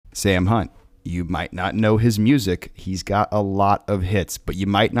Sam Hunt. You might not know his music. He's got a lot of hits, but you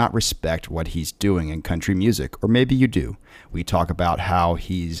might not respect what he's doing in country music, or maybe you do. We talk about how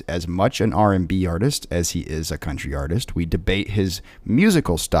he's as much an R&B artist as he is a country artist. We debate his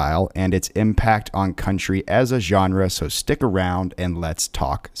musical style and its impact on country as a genre, so stick around and let's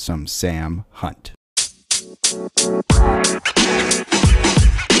talk some Sam Hunt.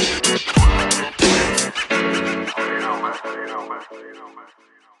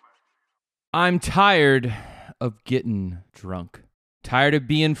 I'm tired of getting drunk. Tired of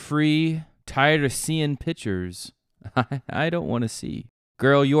being free. Tired of seeing pictures I don't want to see.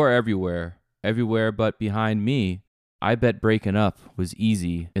 Girl, you're everywhere. Everywhere but behind me. I bet breaking up was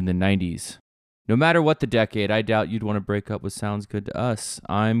easy in the 90s. No matter what the decade, I doubt you'd want to break up with Sounds Good to Us.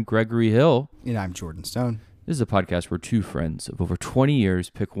 I'm Gregory Hill. And I'm Jordan Stone. This is a podcast where two friends of over 20 years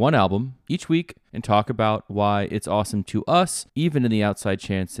pick one album each week and talk about why it's awesome to us, even in the outside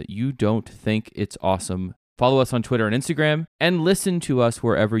chance that you don't think it's awesome. Follow us on Twitter and Instagram, and listen to us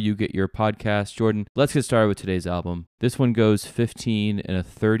wherever you get your podcast. Jordan, let's get started with today's album. This one goes 15 and a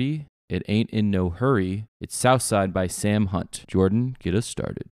 30. It ain't in no hurry. It's Southside by Sam Hunt. Jordan, get us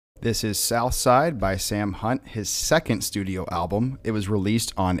started. This is Southside by Sam Hunt, his second studio album. It was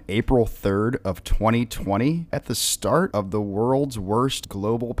released on April 3rd of 2020 at the start of the world's worst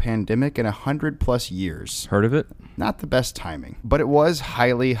global pandemic in 100 plus years. Heard of it? Not the best timing, but it was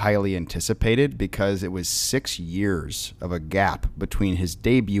highly anticipated because it was 6 years of a gap between his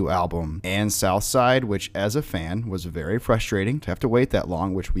debut album and Southside, which as a fan was very frustrating to have to wait that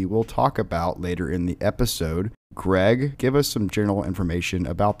long, which we will talk about later in the episode. Greg, give us some general information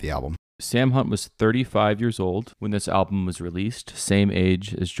about the album. Sam Hunt was 35 years old when this album was released, same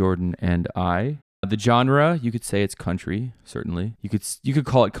age as Jordan and I. The genre, you could say it's country, certainly. You could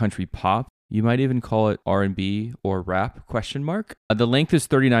call it country pop. You might even call it R&B or rap, ? The length is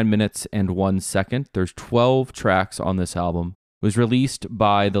 39 minutes and 1 second. There's 12 tracks on this album. It was released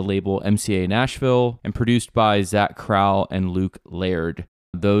by the label MCA Nashville and produced by Zach Crowell and Luke Laird.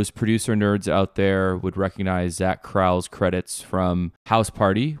 Those producer nerds out there would recognize Zach Crowell's credits from House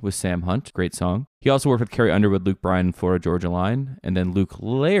Party with Sam Hunt, great song. He also worked with Carrie Underwood, Luke Bryan, and Florida Georgia Line. And then Luke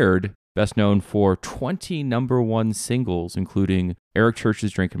Laird, best known for 20 number one singles, including Eric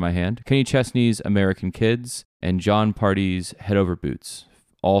Church's Drink in My Hand, Kenny Chesney's American Kids, and John Party's Head Over Boots.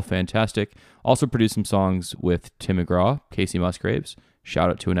 All fantastic. Also produced some songs with Tim McGraw, Casey Musgraves. Shout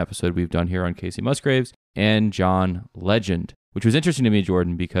out to an episode we've done here on Casey Musgraves, and John Legend. Which was interesting to me,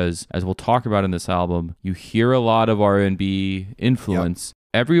 Jordan, because as we'll talk about in this album, you hear a lot of R&B influence.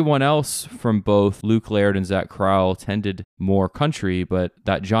 Yep. Everyone else from both Luke Laird and Zach Crowell tended more country, but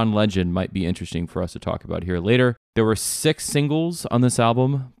that John Legend might be interesting for us to talk about here later. There were 6 singles on this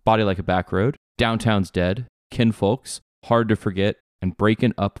album: Body Like a Back Road, Downtown's Dead, Kinfolks, Hard to Forget, and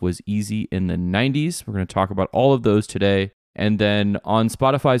Breaking Up Was Easy in the 90s. We're going to talk about all of those today. And then on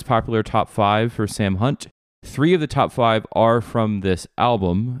Spotify's popular top 5 for Sam Hunt, 3 of the top 5 are from this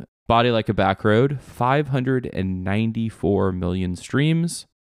album. Body Like a Back Road, 594 million streams.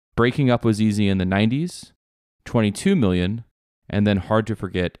 Breaking Up Was Easy in the 90s, 22 million. And then Hard to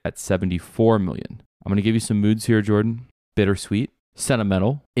Forget at 74 million. I'm going to give you some moods here, Jordan. Bittersweet,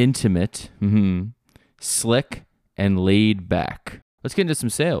 sentimental, intimate, slick, and laid back. Let's get into some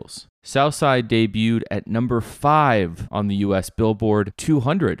sales. Southside debuted at number 5 on the US Billboard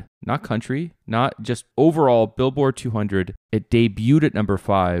 200. Not country, not just overall Billboard 200. It debuted at number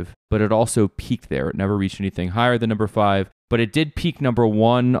 5, but it also peaked there. It never reached anything higher than number 5, but it did peak number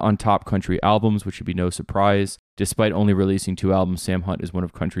 1 on top country albums, which should be no surprise. Despite only releasing 2 albums, Sam Hunt is one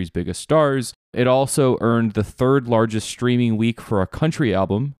of country's biggest stars. It also earned the 3rd largest streaming week for a country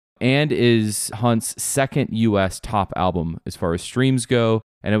album, and is Hunt's 2nd U.S. top album as far as streams go,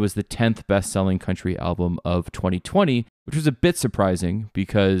 and it was the 10th best-selling country album of 2020, which was a bit surprising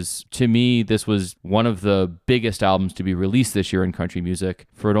because, to me, this was one of the biggest albums to be released this year in country music.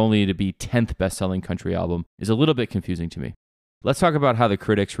 For it only to be 10th best-selling country album is a little bit confusing to me. Let's talk about how the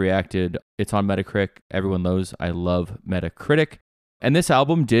critics reacted. It's on Metacritic. Everyone knows I love Metacritic. And this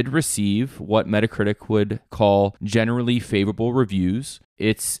album did receive what Metacritic would call generally favorable reviews.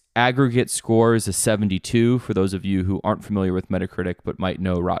 Its aggregate score is a 72. For those of you who aren't familiar with Metacritic but might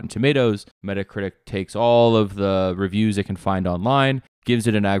know Rotten Tomatoes, Metacritic takes all of the reviews it can find online, gives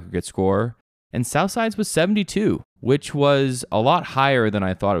it an aggregate score, and Southside's was 72, which was a lot higher than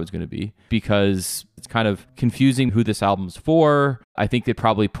I thought it was going to be because it's kind of confusing who this album's for. I think it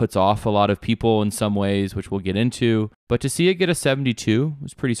probably puts off a lot of people in some ways, which we'll get into. But to see it get a 72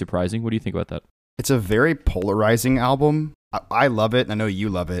 was pretty surprising. What do you think about that? It's a very polarizing album. I love it, and I know you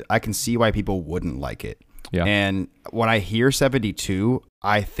love it. I can see why people wouldn't like it. Yeah. And when I hear 72,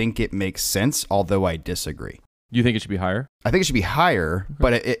 I think it makes sense, although I disagree. You think it should be higher? I think it should be higher,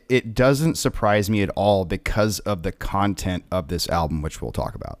 but it doesn't surprise me at all because of the content of this album, which we'll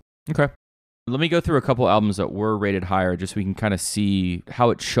talk about. Okay. Let me go through a couple albums that were rated higher just so we can kind of see how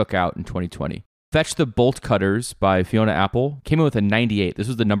it shook out in 2020. Fetch the Bolt Cutters by Fiona Apple came in with a 98. This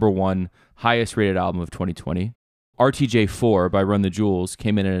was the number one highest rated album of 2020. RTJ4 by Run the Jewels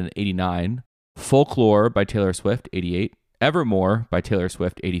came in at an 89. Folklore by Taylor Swift, 88. Evermore by Taylor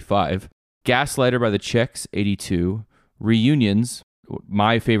Swift, 85. Gaslighter by The Chicks, 82. Reunions,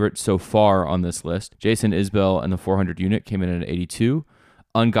 my favorite so far on this list, Jason Isbell and the 400 Unit came in at an 82.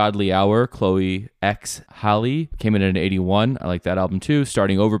 Ungodly Hour, Chloe X Halle came in at an 81. I like that album too.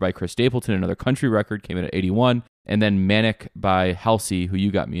 Starting Over by Chris Stapleton, another country record, came in at 81. And then Manic by Halsey, who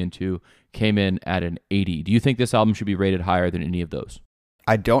you got me into, came in at an 80. Do you think this album should be rated higher than any of those?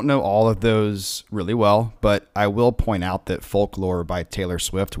 I don't know all of those really well, but I will point out that Folklore by Taylor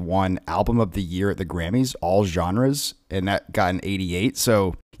Swift won Album of the Year at the Grammys, all genres, and that got an 88.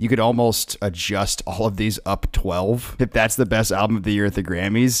 So you could almost adjust all of these up 12 if that's the best Album of the Year at the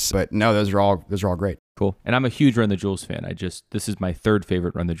Grammys. But no, those are all great. Cool. And I'm a huge Run the Jewels fan. This is my third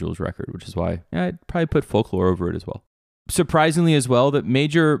favorite Run the Jewels record, which is why I'd probably put Folklore over it as well. Surprisingly as well, that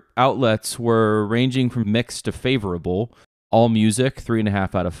major outlets were ranging from mixed to favorable. All Music,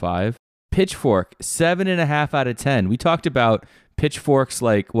 3.5 out of 5. Pitchfork, 7.5 out of 10. We talked about Pitchfork's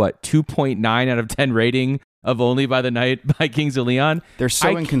 2.9 out of 10 rating of Only by the Night by Kings of Leon. They're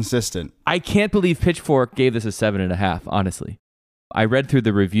so inconsistent. I can't believe Pitchfork gave this a 7.5, honestly. I read through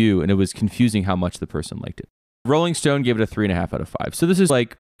the review and it was confusing how much the person liked it. Rolling Stone gave it a 3.5 out of 5. So this is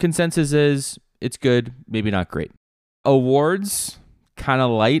consensus is it's good, maybe not great. Awards, kind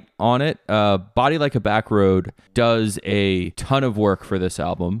of light on it. Body Like a Back Road does a ton of work for this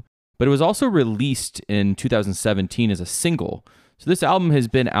album, but it was also released in 2017 as a single. So this album has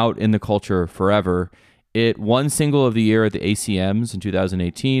been out in the culture forever. It won Single of the Year at the ACMs in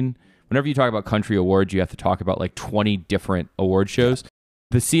 2018. Whenever you talk about country awards, you have to talk about 20 different award shows.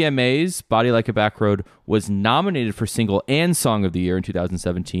 The CMAs, Body Like a Back Road, was nominated for Single and Song of the Year in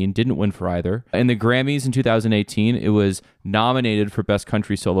 2017, didn't win for either. In the Grammys in 2018, it was nominated for Best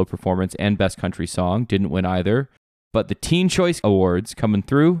Country Solo Performance and Best Country Song, didn't win either. But the Teen Choice Awards coming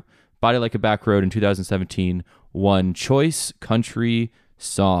through, Body Like a Back Road in 2017 won Choice Country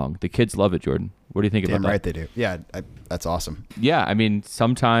Song. The kids love it, Jordan. What do you think about that? Damn right they do. Yeah, that's awesome. Yeah, I mean,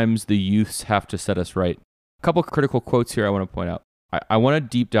 sometimes the youths have to set us right. A couple critical quotes here I want to point out. I want to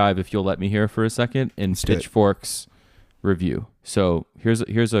deep dive, if you'll let me here for a second, in Pitchfork's review. So here's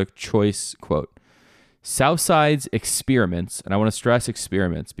a choice quote. Southside's experiments, and I want to stress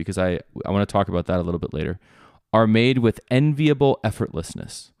experiments because I want to talk about that a little bit later, are made with enviable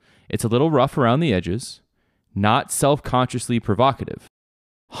effortlessness. It's a little rough around the edges, not self-consciously provocative.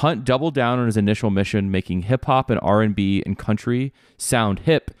 Hunt doubled down on his initial mission, making hip-hop and R&B and country sound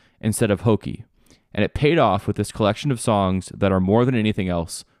hip instead of hokey. And it paid off with this collection of songs that are more than anything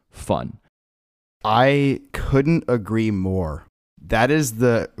else fun. I couldn't agree more. That is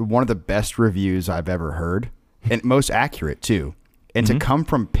one of the best reviews I've ever heard, and most accurate too. And to come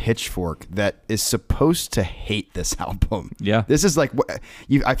from Pitchfork, that is supposed to hate this album. Yeah, this is I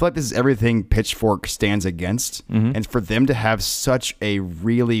feel like this is everything Pitchfork stands against, and for them to have such a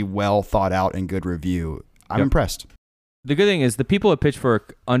really well thought out and good review, I'm impressed. The good thing is the people at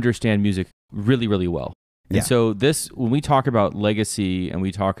Pitchfork understand music really, really well. And so when we talk about legacy and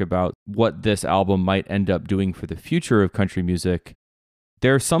we talk about what this album might end up doing for the future of country music,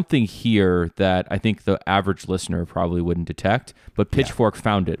 there's something here that I think the average listener probably wouldn't detect, but Pitchfork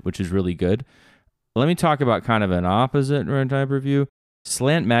found it, which is really good. Let me talk about kind of an opposite type review.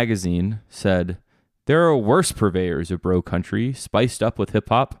 Slant Magazine said, there are worse purveyors of bro country, spiced up with hip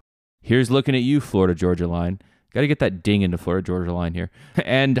hop. Here's looking at you, Florida Georgia Line. Got to get that ding into Florida Georgia Line here.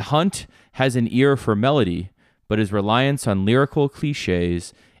 And Hunt has an ear for melody, but his reliance on lyrical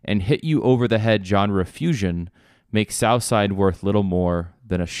cliches and hit you over the head genre fusion makes Southside worth little more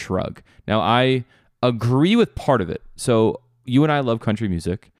than a shrug. Now, I agree with part of it. So you and I love country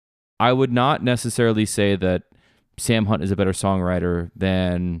music. I would not necessarily say that Sam Hunt is a better songwriter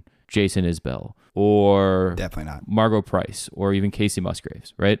than Jason Isbell or definitely not Margo Price or even Casey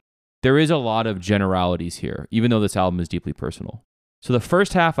Musgraves, right? There is a lot of generalities here, even though this album is deeply personal. So the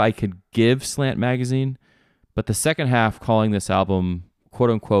first half I could give Slant Magazine, but the second half, calling this album, quote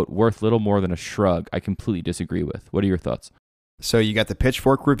unquote, worth little more than a shrug, I completely disagree with. What are your thoughts? So you got the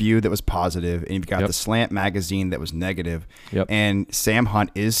Pitchfork review that was positive, and you've got the Slant Magazine that was negative. And Sam Hunt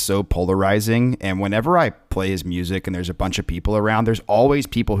is so polarizing, and whenever I play his music and there's a bunch of people around, there's always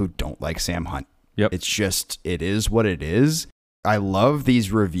people who don't like Sam Hunt. Yep. It's just, it is what it is. I love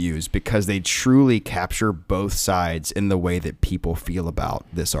these reviews because they truly capture both sides in the way that people feel about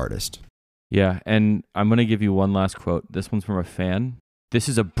this artist. Yeah, and I'm going to give you one last quote. This one's from a fan. This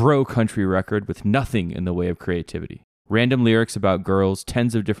is a bro country record with nothing in the way of creativity. Random lyrics about girls,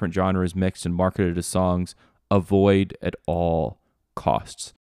 tens of different genres mixed and marketed as songs. Avoid at all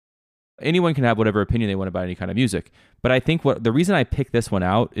costs. Anyone can have whatever opinion they want about any kind of music. But I think the reason I picked this one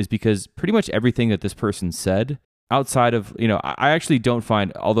out is because pretty much everything that this person said outside of, I actually don't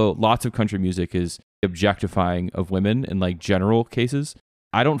find, although lots of country music is objectifying of women in like general cases,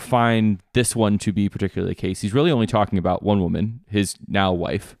 I don't find this one to be particularly the case. He's really only talking about one woman, his now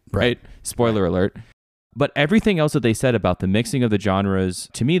wife, right? Spoiler alert. But everything else that they said about the mixing of the genres,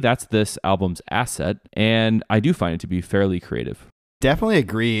 to me, that's this album's asset. And I do find it to be fairly creative. Definitely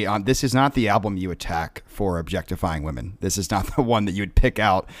agree. This is not the album you attack for objectifying women. This is not the one that you would pick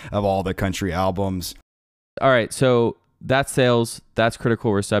out of all the country albums. All right, so that's sales, that's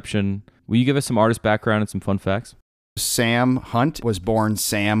critical reception. Will you give us some artist background and some fun facts? Sam Hunt was born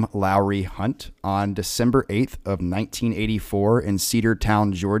Sam Lowry Hunt on December 8th of 1984 in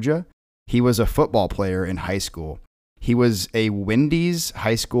Cedartown, Georgia. He was a football player in high school. He was a Wendy's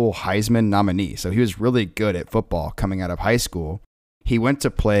High School Heisman nominee, so he was really good at football coming out of high school. He went to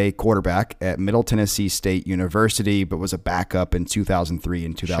play quarterback at Middle Tennessee State University, but was a backup in 2003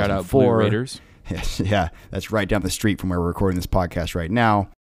 and 2004. Shout out Blue Raiders. Yeah, that's right down the street from where we're recording this podcast right now.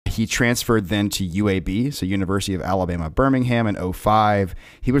 He transferred then to UAB, so University of Alabama, Birmingham in 2005.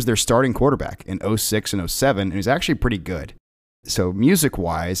 He was their starting quarterback in 2006 and 2007, and he was actually pretty good. So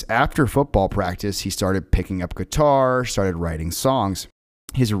music-wise, after football practice, he started picking up guitar, started writing songs.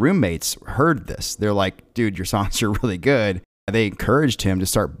 His roommates heard this. They're like, dude, your songs are really good. They encouraged him to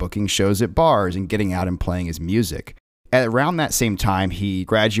start booking shows at bars and getting out and playing his music. At around that same time, he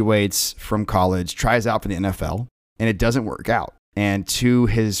graduates from college, tries out for the NFL, and it doesn't work out. And to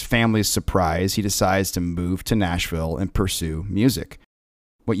his family's surprise, he decides to move to Nashville and pursue music.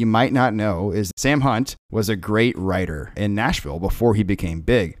 What you might not know is Sam Hunt was a great writer in Nashville before he became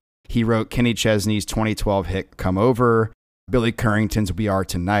big. He wrote Kenny Chesney's 2012 hit Come Over, Billy Currington's We Are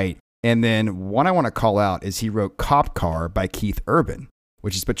Tonight, and then one I want to call out is he wrote Cop Car by Keith Urban,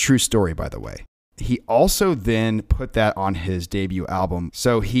 which is a true story, by the way. He also then put that on his debut album.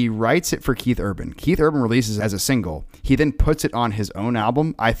 So he writes it for Keith Urban. Keith Urban releases it as a single. He then puts it on his own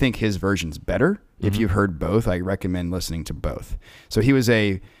album. I think his version's better. Mm-hmm. If you've heard both, I recommend listening to both. So he was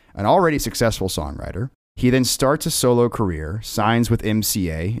an already successful songwriter. He then starts a solo career, signs with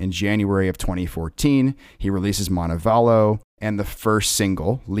MCA in January of 2014. He releases Montevallo, and the first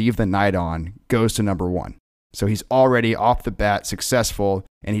single, Leave the Night On, goes to number 1. So he's already off the bat successful,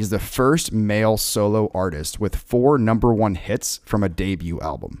 and he's the first male solo artist with 4 number 1 hits from a debut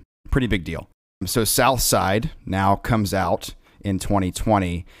album. Pretty big deal. So Southside now comes out in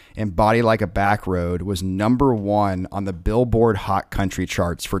 2020, and Body Like a Back Road was number 1 on the Billboard Hot Country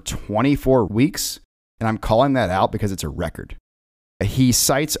charts for 24 weeks, and I'm calling that out because it's a record. He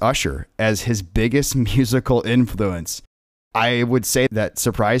cites Usher as his biggest musical influence. I would say that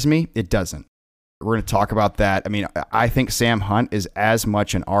surprised me. It doesn't. We're going to talk about that. I mean, I think Sam Hunt is as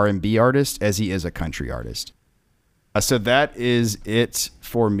much an R&B artist as he is a country artist. So that is it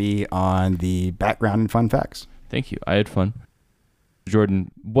for me on the background and fun facts. Thank you. I had fun.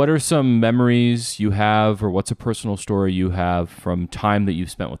 Jordan, what are some memories you have, or what's a personal story you have from time that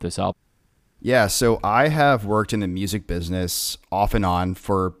you've spent with this album? Yeah, so I have worked in the music business off and on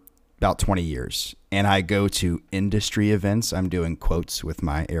for about 20 years. And I go to industry events. I'm doing quotes with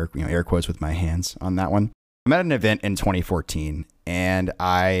my air quotes with my hands on that one. I'm at an event in 2014, and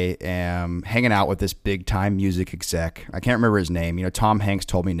I am hanging out with this big time music exec. I can't remember his name. Tom Hanks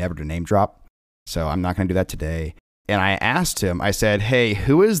told me never to name drop, so I'm not going to do that today. And I asked him, I said, hey,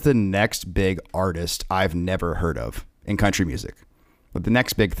 who is the next big artist I've never heard of in country music? But the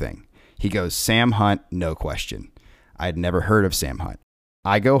next big thing. He goes, Sam Hunt, no question. I'd never heard of Sam Hunt.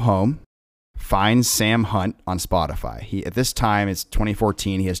 I go home, find Sam Hunt on Spotify. At this time, it's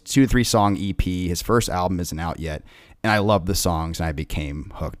 2014. He has 2-3 song EP. His first album isn't out yet. And I love the songs, and I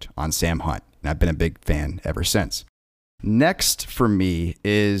became hooked on Sam Hunt. And I've been a big fan ever since. Next for me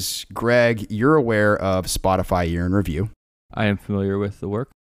is Greg. You're aware of Spotify Year in Review. I am familiar with the work.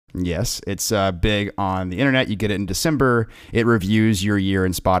 Yes, it's big on the internet. You get it in December. It reviews your year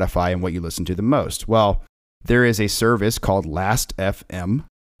in Spotify and what you listen to the most. Well, there is a service called Last.fm.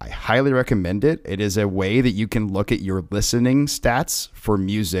 I highly recommend it. It is a way that you can look at your listening stats for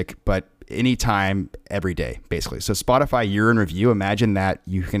music, but anytime, every day, basically. So Spotify Year in Review, imagine that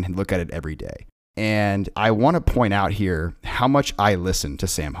you can look at it every day. And I want to point out here how much I listen to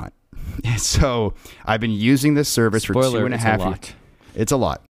Sam Hunt. So I've been using this service for Spoiler, 2.5 it's a years. lot. It's a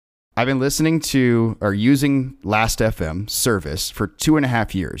lot. I've been listening to or using Last.fm service for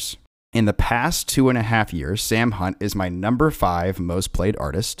 2.5 years. In the past 2.5 years, Sam Hunt is my number 5 most played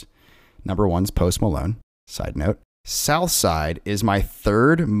artist. Number 1's Post Malone. Side note. Southside is my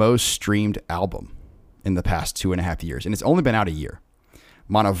 3rd most streamed album in the past 2.5 years, and it's only been out a year.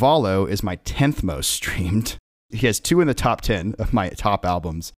 Montevallo is my 10th most streamed. He has 2 in the top 10 of my top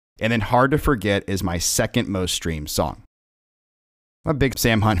albums. And then Hard to Forget is my 2nd most streamed song. I'm a big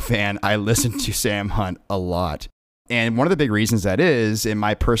Sam Hunt fan. I listen to Sam Hunt a lot. And one of the big reasons that is, in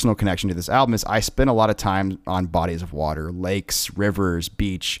my personal connection to this album, is I spend a lot of time on bodies of water, lakes, rivers,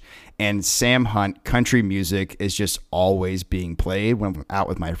 beach, and Sam Hunt country music is just always being played when I'm out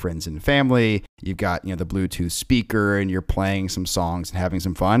with my friends and family. You've got, the Bluetooth speaker and you're playing some songs and having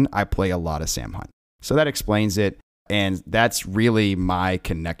some fun. I play a lot of Sam Hunt. So that explains it. And that's really my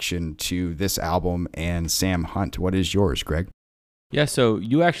connection to this album and Sam Hunt. What is yours, Greg? Yeah, so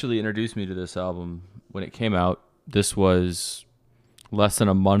you actually introduced me to this album when it came out. This was less than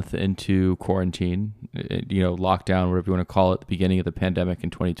a month into quarantine, lockdown, whatever you want to call it, the beginning of the pandemic in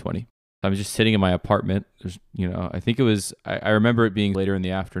 2020. I was just sitting in my apartment. I think it was, I remember it being later in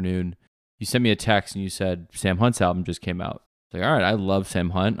the afternoon. You sent me a text and you said, Sam Hunt's album just came out. Like, all right, I love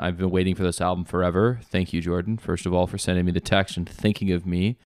Sam Hunt. I've been waiting for this album forever. Thank you, Jordan, first of all, for sending me the text and thinking of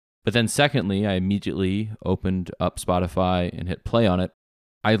me. But then secondly, I immediately opened up Spotify and hit play on it.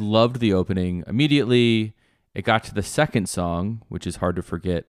 I loved the opening immediately. It got to the second song, which is Hard to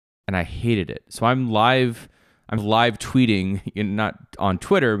Forget, and I hated it. So I'm live tweeting, not on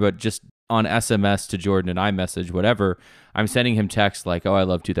Twitter, but just on SMS to Jordan and iMessage, whatever. I'm sending him texts like, oh, I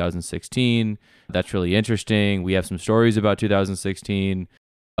love 2016. That's really interesting. We have some stories about 2016.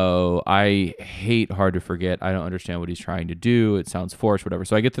 Oh, I hate Hard to Forget. I don't understand what he's trying to do. It sounds forced, whatever.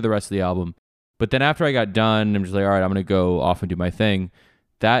 So I get to the rest of the album. But then after I got done, I'm just like, all right, I'm going to go off and do my thing.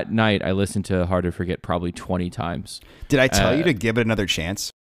 That night, I listened to Hard to Forget probably 20 times. Did I tell you to give it another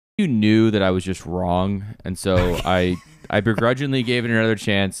chance? You knew that I was just wrong. And so I begrudgingly gave it another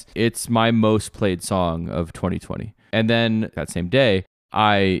chance. It's my most played song of 2020. And then that same day,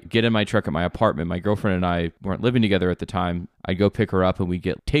 I get in my truck at my apartment. My girlfriend and I weren't living together at the time. I'd go pick her up and we'd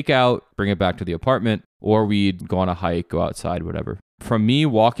get takeout, bring it back to the apartment, or we'd go on a hike, go outside, whatever. From me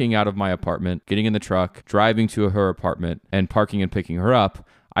walking out of my apartment, getting in the truck, driving to her apartment, and parking and picking her up,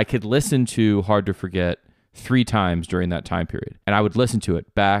 I could listen to Hard to Forget 3 times during that time period. And I would listen to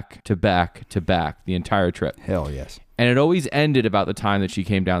it back to back to back the entire trip. Hell yes. And it always ended about the time that she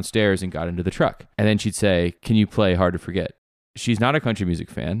came downstairs and got into the truck. And then she'd say, can you play Hard to Forget? She's not a country music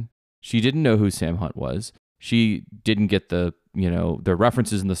fan. She didn't know who Sam Hunt was. She didn't get the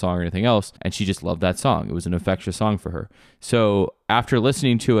references in the song or anything else. And she just loved that song. It was an infectious song for her. So after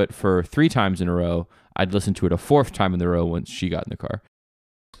listening to it for 3 times in a row, I'd listen to it a 4th time in a row once she got in the car.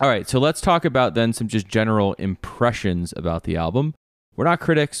 All right, so let's talk about then some just general impressions about the album. We're not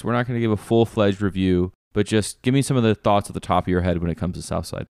critics. We're not going to give a full-fledged review, but just give me some of the thoughts at the top of your head when it comes to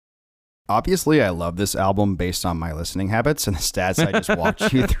Southside. Obviously, I love this album based on my listening habits and the stats I just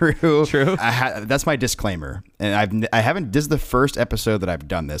walked you through. True. That's my disclaimer. And this is the first episode that I've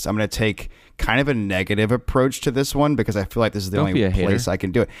done this. I'm going to take kind of a negative approach to this one because I feel like this is the only place I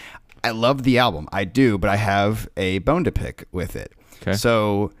can do it. I love the album. I do, but I have a bone to pick with it. Okay.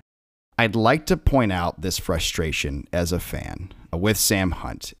 So I'd like to point out this frustration as a fan with Sam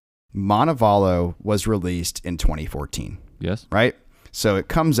Hunt. Montevallo was released in 2014. Yes. Right? So it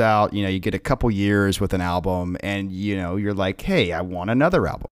comes out, you get a couple years with an album and, you're like, hey, I want another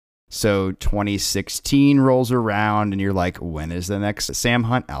album. So 2016 rolls around and you're like, when is the next Sam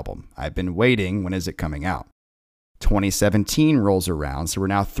Hunt album? I've been waiting. When is it coming out? 2017 rolls around. So we're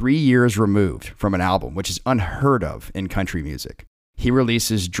now 3 years removed from an album, which is unheard of in country music. He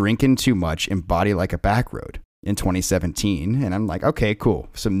releases Drinkin' Too Much and Body Like a Back Road in 2017. And I'm like, okay, cool.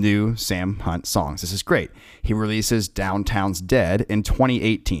 Some new Sam Hunt songs. This is great. He releases Downtown's Dead in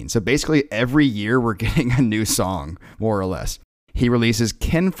 2018. So basically every year we're getting a new song, more or less. He releases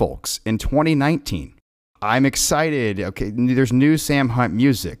Kinfolks in 2019. I'm excited. Okay, there's new Sam Hunt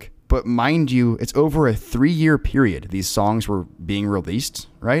music. But mind you, it's over a 3-year period these songs were being released,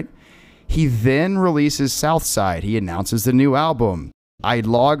 right? He then releases Southside. He announces the new album. I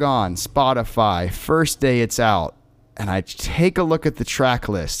log on Spotify, first day it's out, and I take a look at the track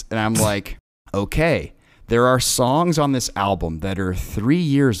list, and I'm like, okay, there are songs on this album that are 3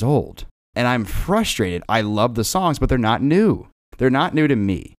 years old, and I'm frustrated. I love the songs, but they're not new. They're not new to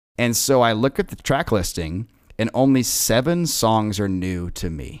me. And so I look at the track listing, and only 7 songs are new to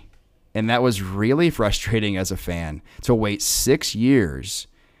me. And that was really frustrating as a fan to wait 6 years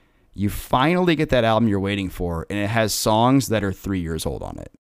You finally get that album you're waiting for, and it has songs that are 3 years old on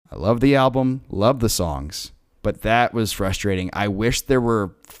it. I love the album, love the songs, but that was frustrating. I wish there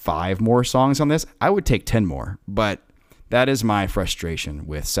were 5 more songs on this. I would take 10 more, but that is my frustration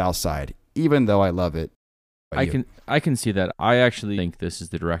with Southside, even though I love it. I can see that. I actually think this is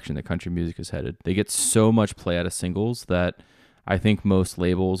the direction that country music is headed. They get so much play out of singles that I think most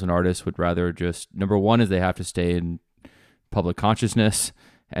labels and artists would rather just, number one is they have to stay in public consciousness.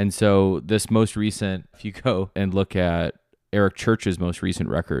 And so this most recent, if you go and look at Eric Church's most recent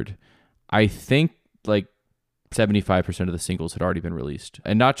record, I think like 75% of the singles had already been released,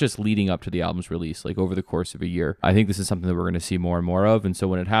 and not just leading up to the album's release, like over the course of a year. I think this is something that we're going to see more and more of. And so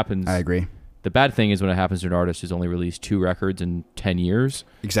when it happens, I agree. The bad thing is when it happens to an artist who's only released 2 records in 10 years.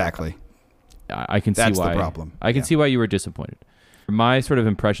 Exactly. I can see why. That's the problem. I can see why you were disappointed. My sort of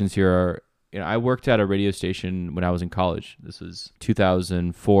impressions here are, I worked at a radio station when I was in college. This was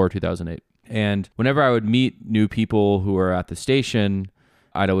 2004, 2008. And whenever I would meet new people who were at the station,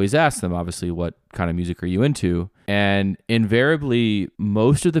 I'd always ask them, obviously, what kind of music are you into? And invariably,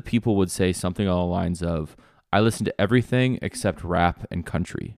 most of the people would say something along the lines of, I listen to everything except rap and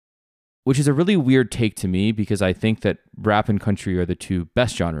country, which is a really weird take to me because I think that rap and country are the 2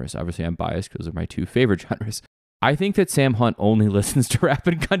 best genres. Obviously, I'm biased because those are my 2 favorite genres. I think that Sam Hunt only listens to rap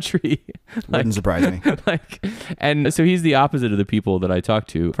and country. Wouldn't surprise me. And so he's the opposite of the people that I talk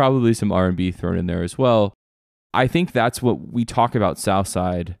to. Probably some R&B thrown in there as well. I think that's what we talk about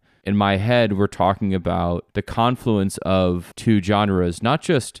Southside. In my head, we're talking about the confluence of 2 genres, not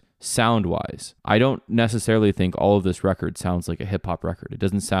just sound-wise. I don't necessarily think all of this record sounds like a hip-hop record. It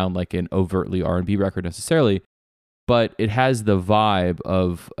doesn't sound like an overtly R&B record necessarily, but it has the vibe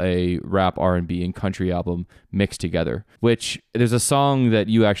of a rap, R&B, and country album mixed together, which there's a song that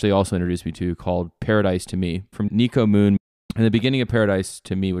you actually also introduced me to called Paradise to Me from Nico Moon. In the beginning of Paradise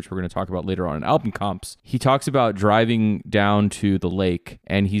to Me, which we're going to talk about later on in album comps, he talks about driving down to the lake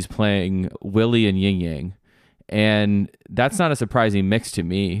and he's playing Willie and Ying Yang. And that's not a surprising mix to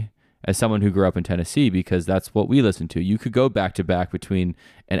me as someone who grew up in Tennessee, because that's what we listen to. You could go back to back between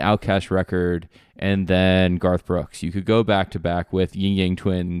an Outkast record and then Garth Brooks. You could go back to back with Ying Yang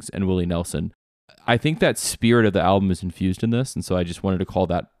Twins and Willie Nelson. I think that spirit of the album is infused in this, and so I just wanted to call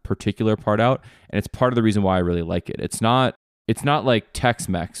that particular part out, and it's part of the reason why I really like it. It's not like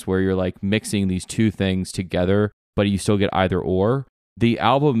Tex-Mex where you're like mixing these 2 things together, but you still get either or. The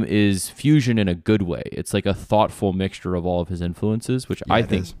album is fusion in a good way. It's like a thoughtful mixture of all of his influences, which I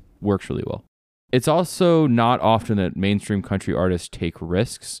think works really well. It's also not often that mainstream country artists take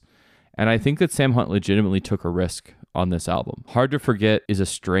risks, and I think that Sam Hunt legitimately took a risk on this album. Hard to Forget is a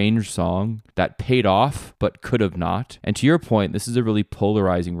strange song that paid off but could have not. And to your point, this is a really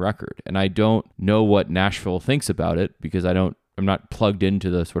polarizing record, and I don't know what Nashville thinks about it because I'm not plugged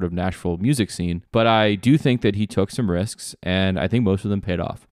into the sort of Nashville music scene, but I do think that he took some risks, and I think most of them paid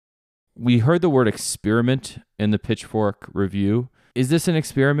off. We heard the word experiment in the Pitchfork review. Is this an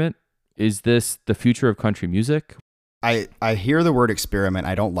experiment? Is this the future of country music? I hear the word experiment.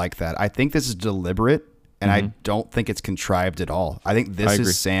 I don't like that. I think this is deliberate, and I don't think it's contrived at all. I think this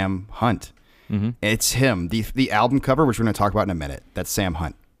is Sam Hunt. It's him. The album cover, which we're going to talk about in a minute, that's Sam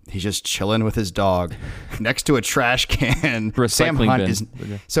Hunt. He's just chilling with his dog next to a trash can. Sam Hunt is.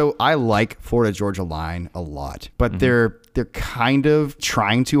 So I like Florida Georgia Line a lot, but they're kind of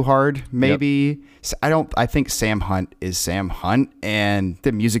trying too hard. Maybe. Yep. I think Sam Hunt is Sam Hunt, and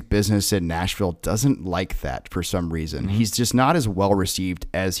the music business in Nashville doesn't like that for some reason. He's just not as well received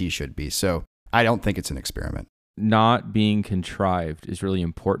as he should be. So I don't think it's an experiment. Not being contrived is really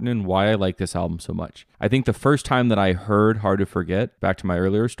important and why I like this album so much. I think the first time that I heard Hard to Forget, back to my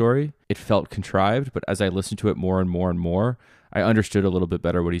earlier story, it felt contrived, but as I listened to it more and more and more, I understood a little bit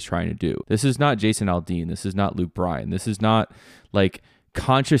better what he's trying to do. This is not Jason Aldean. This is not Luke Bryan. This is not like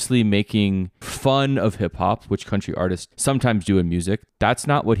consciously making fun of hip hop, which country artists sometimes do in music. That's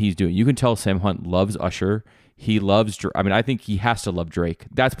not what he's doing. You can tell Sam Hunt loves Usher. He loves, I think he has to love Drake.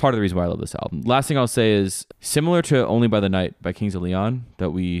 That's part of the reason why I love this album. Last thing I'll say is, similar to Only by the Night by Kings of Leon that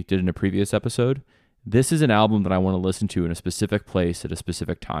we did in a previous episode, this is an album that I want to listen to in a specific place at a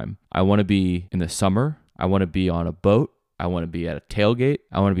specific time. I want to be in the summer. I want to be on a boat. I want to be at a tailgate.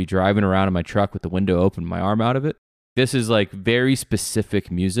 I want to be driving around in my truck with the window open, my arm out of it. This is like very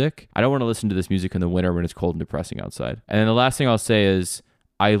specific music. I don't want to listen to this music in the winter when it's cold and depressing outside. And then the last thing I'll say is,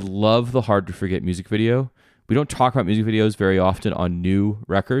 I love the Hard to Forget music video. We don't talk about music videos very often on new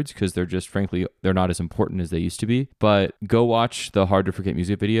records because they're just, frankly, they're not as important as they used to be. But go watch the Hard to Forget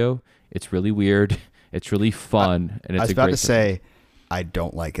music video. It's really weird. It's really fun. And it's I was about to say, I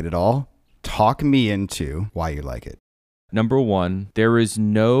don't like it at all. Talk me into why you like it. Number one, there is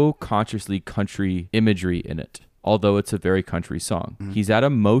no consciously country imagery in it, although it's a very country song. He's at a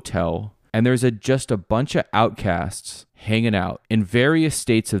motel, and there's just a bunch of outcasts hanging out in various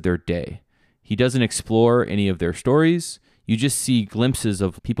states of their day. He doesn't explore any of their stories. You just see glimpses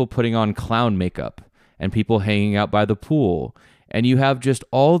of people putting on clown makeup and people hanging out by the pool. And you have just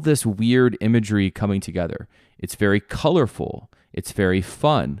all this weird imagery coming together. It's very colorful. It's very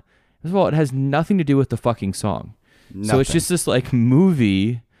fun. First of all, it has nothing to do with the fucking song. Nothing. So it's just this like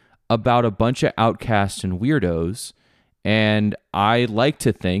movie about a bunch of outcasts and weirdos. And I like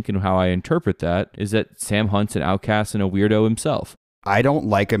to think, and how I interpret that, is that Sam Hunt's an outcast and a weirdo himself. I don't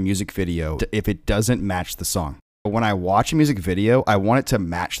like a music video if it doesn't match the song. When I watch a music video, I want it to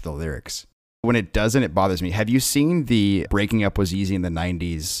match the lyrics. When it doesn't, it bothers me. Have you seen the Breaking Up Was Easy in the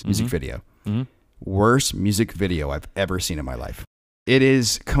 90s music video? Worst music video I've ever seen in my life. It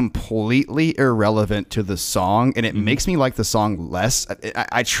is completely irrelevant to the song, and it makes me like the song less.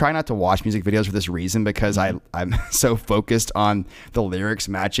 I try not to watch music videos for this reason, because I'm so focused on the lyrics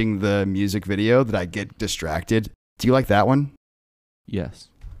matching the music video that I get distracted. Do you like that one? Yes.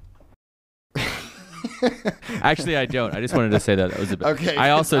 Actually, I don't. I just wanted to say that was a bit. Okay.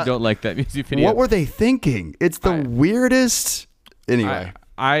 I also don't like that music video. What were they thinking? It's the weirdest. Anyway.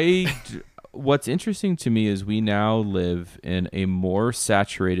 What's interesting to me is we now live in a more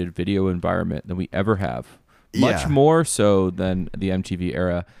saturated video environment than we ever have. Much more so than the MTV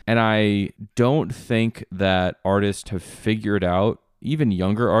era. And I don't think that artists have figured out, even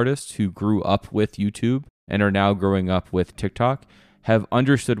younger artists who grew up with YouTube and are now growing up with TikTok, have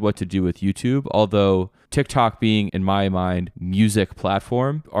understood what to do with YouTube. Although TikTok being, in my mind, music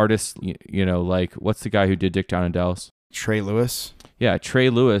platform, artists, you know, like, what's the guy who did Dick Down in Dallas? Trey Lewis. Yeah, Trey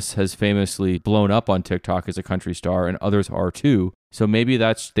Lewis has famously blown up on TikTok as a country star, and others are too. So maybe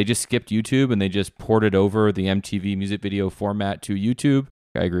they just skipped YouTube and they just ported over the MTV music video format to YouTube.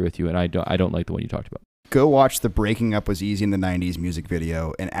 I agree with you, and I don't like the one you talked about. Go watch the Breaking Up Was Easy in the 90s music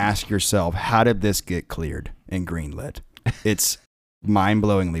video and ask yourself, how did this get cleared and greenlit? It's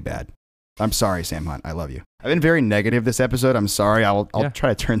mind-blowingly bad. I'm sorry, Sam Hunt. I love you. I've been very negative this episode. I'm sorry. I'll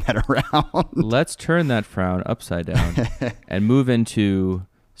try to turn that around. Let's turn that frown upside down and move into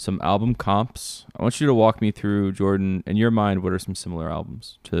some album comps. I want you to walk me through, Jordan, in your mind, what are some similar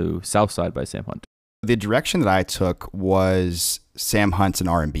albums to Southside by Sam Hunt? The direction that I took was Sam Hunt's an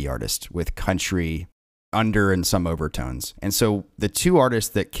R&B artist with country under and some overtones. And so the two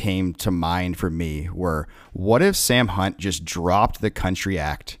artists that came to mind for me were, what if Sam Hunt just dropped the country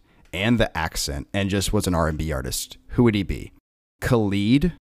act and the accent and just was an R&B artist? Who would he be?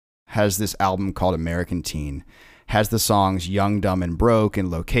 Khalid has this album called American Teen, has the songs Young, Dumb, and Broke and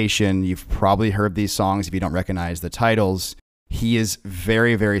Location. You've probably heard these songs if you don't recognize the titles. He is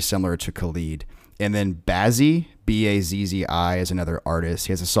very, very similar to Khalid. And then Bazzi, B-A-Z-Z-I, is another artist.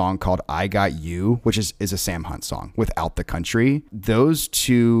 He has a song called I Got You, which is a Sam Hunt song without the country. Those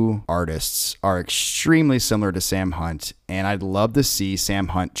two artists are extremely similar to Sam Hunt, and I'd love to see Sam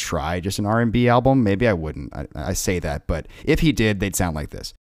Hunt try just an R&B album. Maybe I wouldn't. I say that, but if he did, they'd sound like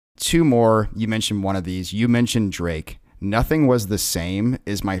this. Two more. You mentioned one of these. You mentioned Drake. Nothing Was the Same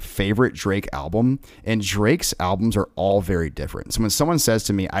is my favorite Drake album, and Drake's albums are all very different. So when someone says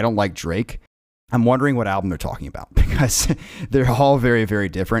to me, I don't like Drake, I'm wondering what album they're talking about, because they're all very, very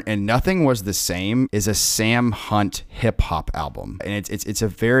different. And Nothing Was the Same is a Sam Hunt hip hop album, and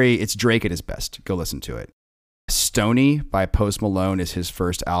it's Drake at his best. Go listen to it. Stoney by Post Malone is his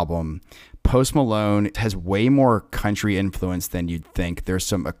first album. Post Malone has way more country influence than you'd think. There's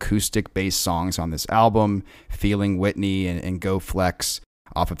some acoustic based songs on this album, Feeling Whitney and Go Flex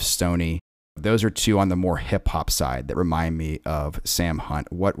off of Stoney. Those are two on the more hip-hop side that remind me of Sam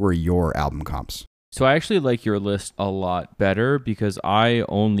Hunt. What were your album comps? So I actually like your list a lot better because I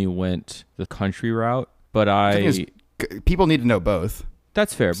only went the country route, but people need to know both.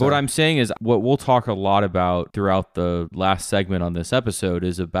 That's fair. But what I'm saying is what we'll talk a lot about throughout the last segment on this episode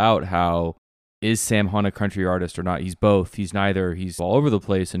is about how is Sam Hunt a country artist or not? He's both. He's neither. He's all over the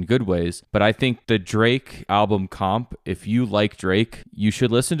place in good ways. But I think the Drake album comp, if you like Drake, you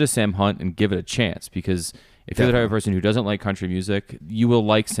should listen to Sam Hunt and give it a chance, because if you're the type of person who doesn't like country music, you will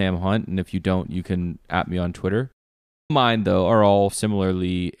like Sam Hunt. And if you don't, you can at me on Twitter. Mine, though, are all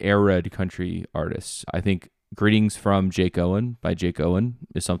similarly air-read country artists. I think Greetings from Jake Owen by Jake Owen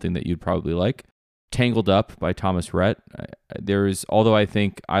is something that you'd probably like. Tangled Up by Thomas Rhett. Although I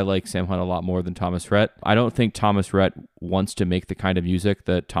think I like Sam Hunt a lot more than Thomas Rhett, I don't think Thomas Rhett wants to make the kind of music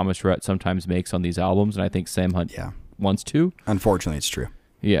that Thomas Rhett sometimes makes on these albums, and I think Sam Hunt wants to. Unfortunately, it's true.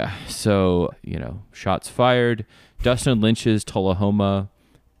 Yeah, so, Shots Fired, Dustin Lynch's Tullahoma,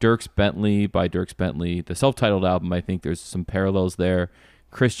 Dierks Bentley by Dierks Bentley, the self-titled album. I think there's some parallels there.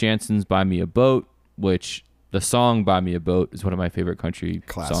 Chris Jansen's Buy Me a Boat, which the song Buy Me a Boat is one of my favorite country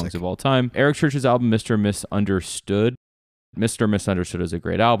songs of all time. Eric Church's album Mr. Misunderstood. Mr. Misunderstood is a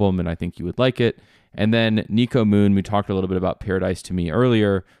great album, and I think you would like it. And then Nico Moon, we talked a little bit about Paradise to Me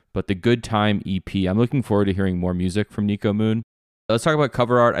earlier, but the Good Time EP. I'm looking forward to hearing more music from Nico Moon. Let's talk about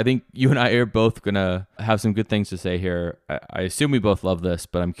cover art. I think you and I are both going to have some good things to say here. I assume we both love this,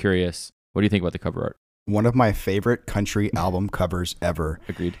 but I'm curious. What do you think about the cover art? One of my favorite country album covers ever.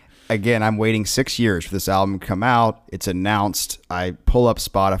 Agreed. Again, I'm waiting 6 years for this album to come out. It's announced. I pull up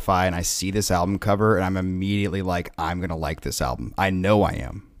Spotify and I see this album cover and I'm immediately like, I'm going to like this album. I know I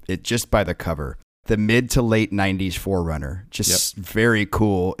am. It just by the cover. The mid to late 90s Forerunner. Just very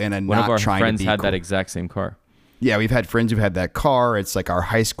cool. And one of our friends had cool. that exact same car. Yeah, we've had friends who've had that car. It's like our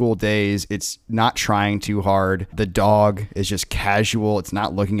high school days. It's not trying too hard. The dog is just casual. It's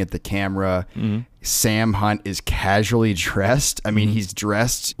not looking at the camera. Mm-hmm. Sam Hunt is casually dressed. I mean, he's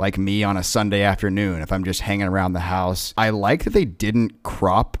dressed like me on a Sunday afternoon if I'm just hanging around the house. I like that they didn't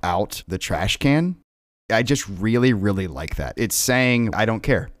crop out the trash can. I just really, really like that. It's saying, I don't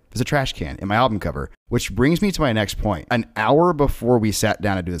care. There's a trash can in my album cover, which brings me to my next point. An hour before we sat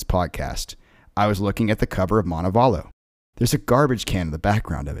down to do this podcast, I was looking at the cover of Montevallo. There's a garbage can in the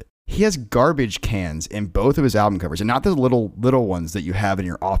background of it. He has garbage cans in both of his album covers, and not the little ones that you have in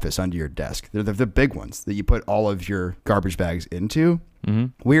your office under your desk. They're the big ones that you put all of your garbage bags into.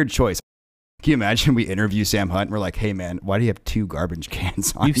 Mm-hmm. Weird choice. Can you imagine we interview Sam Hunt and we're like, hey man, why do you have two garbage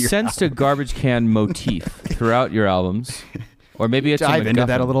cans on You've your sensed album? A garbage can motif throughout your albums. Or maybe it's dive into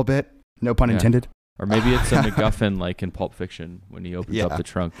that a little bit. No pun intended. Or maybe it's a MacGuffin like in Pulp Fiction when he opens up the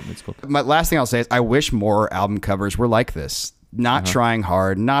trunk and it's cool. My last thing I'll say is I wish more album covers were like this. Not trying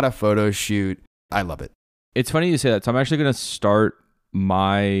hard, not a photo shoot. I love it. It's funny you say that. So I'm actually going to start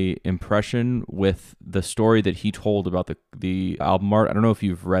my impression with the story that he told about the album art. I don't know if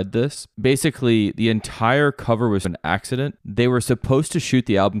you've read this. Basically, the entire cover was an accident. They were supposed to shoot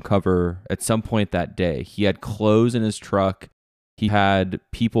the album cover at some point that day. He had clothes in his truck. He had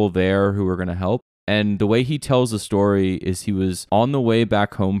people there who were going to help. And the way he tells the story is he was on the way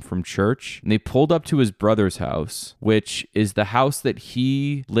back home from church and they pulled up to his brother's house, which is the house that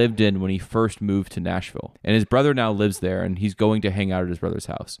he lived in when he first moved to Nashville. And his brother now lives there and he's going to hang out at his brother's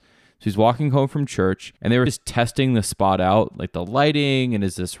house. So he's walking home from church and they were just testing the spot out, like the lighting and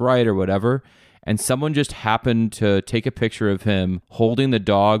is this right or whatever. And someone just happened to take a picture of him holding the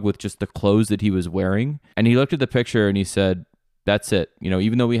dog with just the clothes that he was wearing. And he looked at the picture and he said, that's it. You know,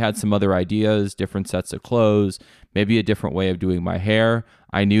 even though we had some other ideas, different sets of clothes, maybe a different way of doing my hair,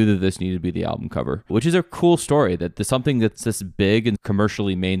 I knew that this needed to be the album cover, which is a cool story that something that's this big and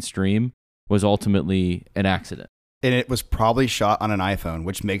commercially mainstream was ultimately an accident. And it was probably shot on an iPhone,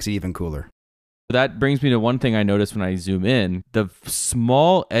 which makes it even cooler. That brings me to one thing I noticed when I zoom in. The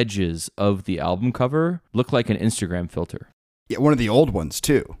small edges of the album cover look like an Instagram filter. Yeah, one of the old ones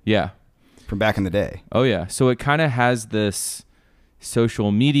too. Yeah. From back in the day. Oh yeah. So it kind of has this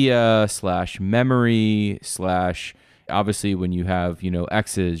social media / memory / obviously when you have, you know,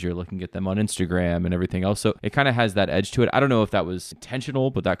 exes, you're looking at them on Instagram and everything else. So it kind of has that edge to it. I don't know if that was intentional,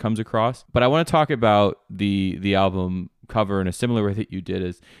 but that comes across. But I want to talk about the album cover in a similar way that you did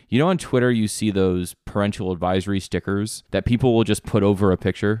is, you know, on Twitter, you see those parental advisory stickers that people will just put over a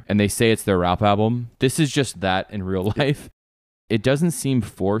picture and they say it's their rap album. This is just that in real life. It doesn't seem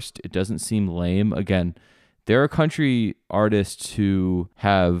forced. It doesn't seem lame. Again, there are country artists who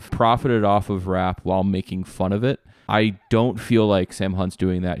have profited off of rap while making fun of it. I don't feel like Sam Hunt's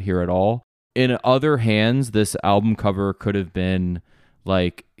doing that here at all. In other hands, this album cover could have been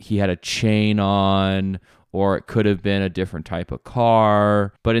like he had a chain on, or it could have been a different type of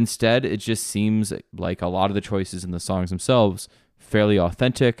car. But instead, it just seems like a lot of the choices in the songs themselves fairly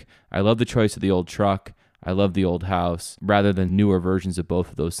authentic. I love the choice of the old truck. I love the old house rather than newer versions of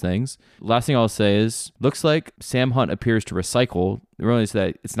both of those things. Last thing I'll say is, looks like Sam Hunt appears to recycle. Realize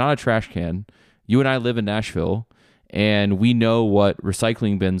that it's not a trash can. You and I live in Nashville, and we know what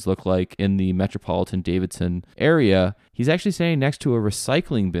recycling bins look like in the metropolitan Davidson area. He's actually standing next to a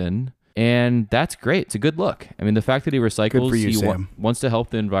recycling bin, and that's great. It's a good look. I mean, the fact that he recycles, he wants to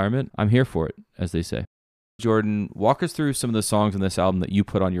help the environment. I'm here for it, as they say. Jordan, walk us through some of the songs on this album that you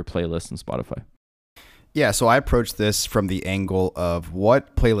put on your playlist on Spotify. Yeah, so I approached this from the angle of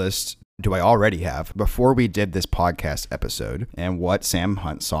what playlist do I already have before we did this podcast episode, and what Sam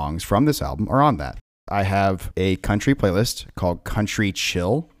Hunt songs from this album are on that. I have a country playlist called Country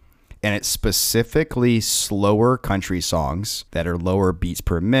Chill, and it's specifically slower country songs that are lower beats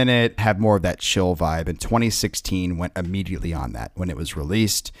per minute, have more of that chill vibe. And 2016 went immediately on that when it was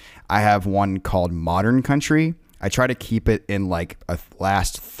released. I have one called Modern Country. I try to keep it in like a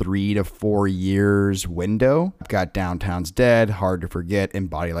last 3 to 4 years window. I've got Downtown's Dead, Hard to Forget, and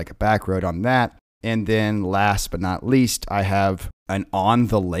Body Like a Back Road on that. And then last but not least, I have an On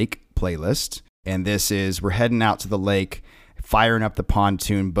the Lake playlist. And this is, we're heading out to the lake, firing up the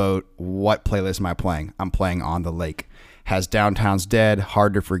pontoon boat. What playlist am I playing? I'm playing On the Lake. Has Downtown's Dead,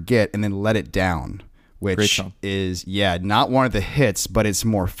 Hard to Forget, and then Let It Down, which is, not one of the hits, but it's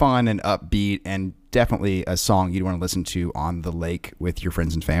more fun and upbeat and definitely a song you'd want to listen to on the lake with your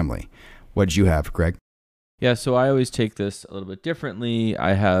friends and family. What did you have, Greg? Yeah, so I always take this a little bit differently.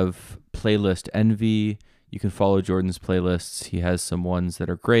 I have playlist envy. You can follow Jordan's playlists. He has some ones that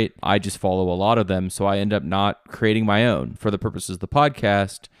are great. I just follow a lot of them, so I end up not creating my own. For the purposes of the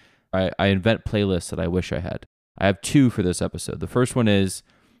podcast, I invent playlists that I wish I had. I have 2 for this episode. The first one is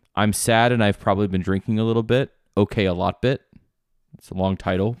I'm sad and I've probably been drinking a little bit. Okay, a lot bit. It's a long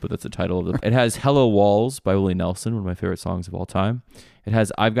title, but that's the title of it. It has Hello Walls by Willie Nelson, one of my favorite songs of all time. It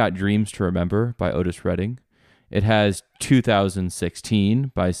has I've Got Dreams to Remember by Otis Redding. It has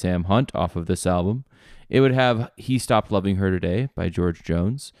 2016 by Sam Hunt off of this album. It would have He Stopped Loving Her Today by George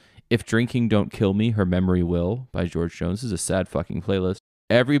Jones. If Drinking Don't Kill Me, Her Memory Will by George Jones. This is a sad fucking playlist.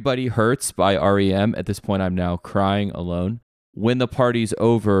 Everybody Hurts by REM. At this point, I'm now crying alone. When the Party's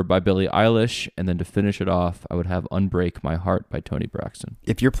Over by Billie Eilish. And then to finish it off, I would have Unbreak My Heart by Toni Braxton.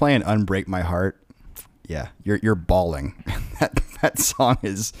 If you're playing Unbreak My Heart, you're bawling. that song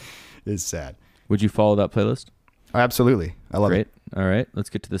is sad. Would you follow that playlist? Absolutely. I love it. All right, let's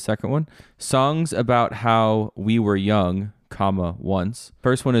get to the second one. Songs about how we were young, once.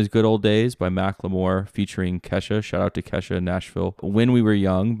 First one is Good Old Days by Macklemore featuring Kesha. Shout out to Kesha, Nashville. When We Were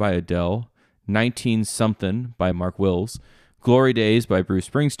Young by Adele. 19 Something by Mark Wills. Glory Days by Bruce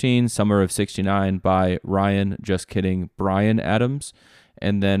Springsteen. Summer of 69 by Ryan, just kidding, Bryan Adams.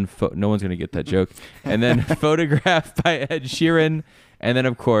 And then, no one's going to get that joke. And then Photograph by Ed Sheeran. And then,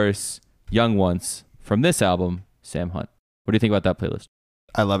 of course, Young Once from this album, Sam Hunt. What do you think about that playlist?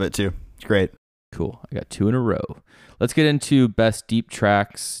 I love it too. It's great. Cool. I got 2 in a row. Let's get into best deep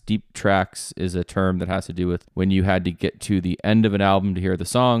tracks. Deep tracks is a term that has to do with when you had to get to the end of an album to hear the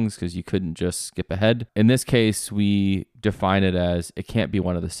songs because you couldn't just skip ahead. In this case, we define it as it can't be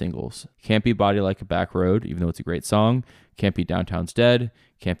one of the singles. Can't be Body Like a Back Road, even though it's a great song. Can't be Downtown's Dead.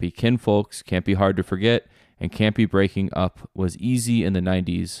 Can't be Kinfolks. Can't be Hard to Forget. And Can't Be Breaking Up Was Easy in the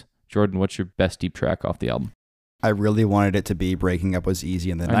 90s. Jordan, what's your best deep track off the album? I really wanted it to be Breaking Up Was Easy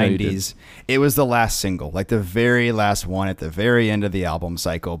in the 90s. It was the last single, like the very last one at the very end of the album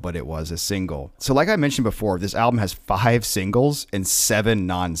cycle, but it was a single. So like I mentioned before, this album has 5 singles and 7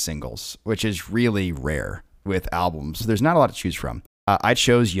 non-singles, which is really rare with albums. There's not a lot to choose from. I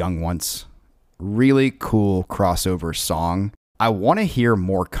chose Young Once. Really cool crossover song. I want to hear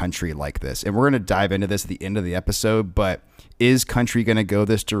more country like this, and we're going to dive into this at the end of the episode, but is country going to go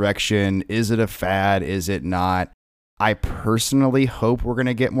this direction? Is it a fad? Is it not? I personally hope we're going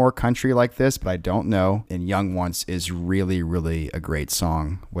to get more country like this, but I don't know. And Young Once is really, really a great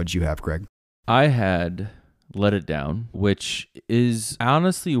song. What'd you have, Greg? I had Let It Down, which is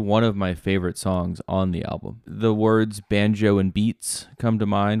honestly one of my favorite songs on the album. The words Banjo and Beats come to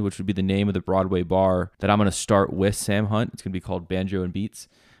mind, which would be the name of the Broadway bar that I'm going to start with Sam Hunt. It's going to be called Banjo and Beats.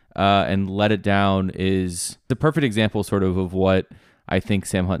 And Let It Down is the perfect example sort of what I think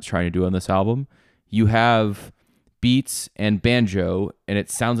Sam Hunt's trying to do on this album. You have beats and banjo, and it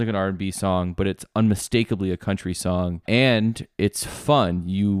sounds like an R&B song, but it's unmistakably a country song, and it's fun.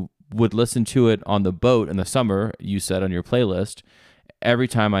 You would listen to it on the boat in the summer, you said on your playlist. Every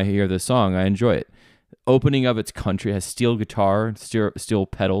time I hear this song, I enjoy it. Opening of its country has steel guitar, steel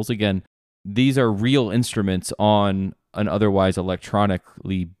pedals. Again, these are real instruments on an otherwise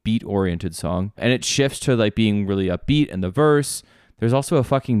electronically beat-oriented song, and it shifts to like being really upbeat in the verse. There's also a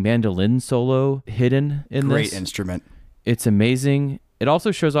fucking mandolin solo hidden in this. Great instrument. It's amazing. It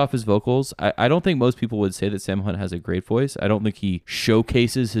also shows off his vocals. I don't think most people would say that Sam Hunt has a great voice. I don't think he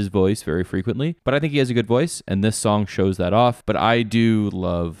showcases his voice very frequently, but I think he has a good voice, and this song shows that off. But I do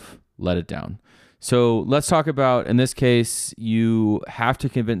love Let It Down. So let's talk about, in this case, you have to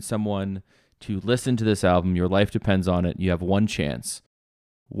convince someone to listen to this album. Your life depends on it. You have one chance.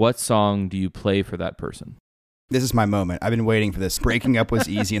 What song do you play for that person? This is my moment. I've been waiting for this. Breaking Up Was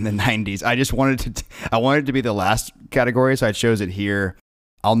Easy in the 90s. I just wanted I wanted it to be the last category, so I chose it here.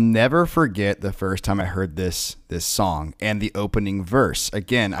 I'll never forget the first time I heard this song and the opening verse.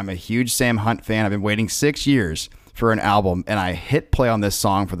 Again, I'm a huge Sam Hunt fan. I've been waiting 6 years for an album, and I hit play on this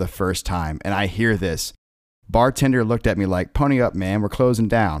song for the first time, and I hear this. Bartender looked at me like, "Pony up, man, we're closing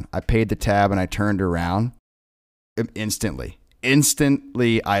down." I paid the tab and I turned around.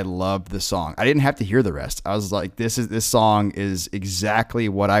 Instantly, I loved the song. I didn't have to hear the rest. I was like, this song is exactly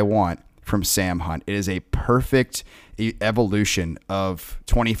what I want from Sam Hunt. It is a perfect evolution of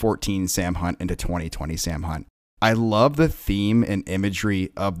 2014 Sam Hunt into 2020 Sam Hunt. I love the theme and imagery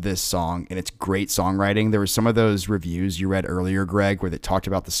of this song, and it's great songwriting. There were some of those reviews you read earlier, Greg, where they talked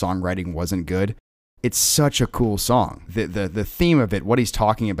about the songwriting wasn't good. It's such a cool song. The theme of it, what he's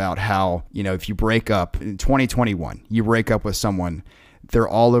talking about, how, if you break up in 2021, you break up with someone, they're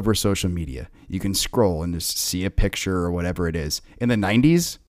all over social media. You can scroll and just see a picture or whatever it is. In the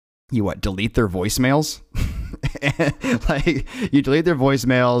 90s, you delete their voicemails? Like, you delete their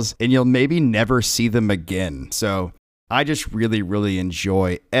voicemails and you'll maybe never see them again. So I just really, really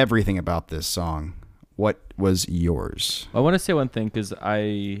enjoy everything about this song. What was yours? I want to say one thing, because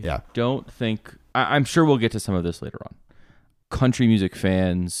don't think... I'm sure we'll get to some of this later on. Country music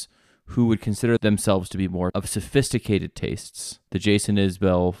fans who would consider themselves to be more of sophisticated tastes, the Jason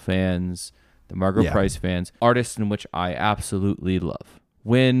Isbell fans, the Margo Price fans, artists in which I absolutely love.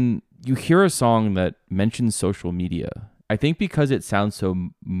 When you hear a song that mentions social media, I think because it sounds so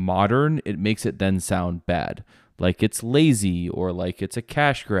modern, it makes it then sound bad. Like it's lazy, or like it's a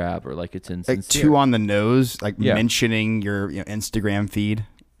cash grab, or like it's insincere. Like too on the nose, like mentioning your Instagram feed.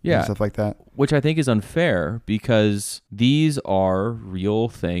 Yeah, stuff like that. Which I think is unfair, because these are real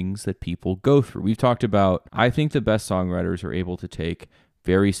things that people go through. We've talked about, I think the best songwriters are able to take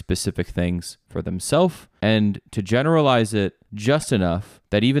very specific things for themselves and to generalize it just enough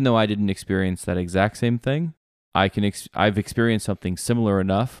that even though I didn't experience that exact same thing, I've experienced something similar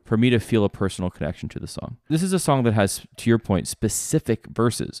enough for me to feel a personal connection to the song. This is a song that has, to your point, specific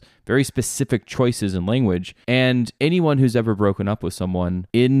verses, very specific choices in language. And anyone who's ever broken up with someone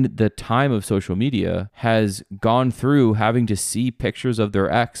in the time of social media has gone through having to see pictures of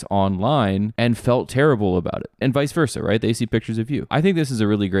their ex online and felt terrible about it. And vice versa, right? They see pictures of you. I think this is a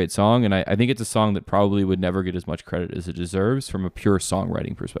really great song, and I think it's a song that probably would never get as much credit as it deserves from a pure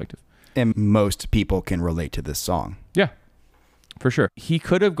songwriting perspective. And most people can relate to this song. Yeah, for sure. He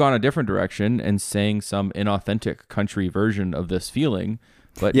could have gone a different direction and sang some inauthentic country version of this feeling.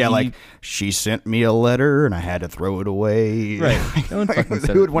 But like, she sent me a letter and I had to throw it away. Right. No one fucking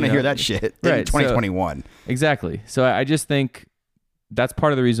said Who would want to hear that shit in 2021? Exactly. So I just think that's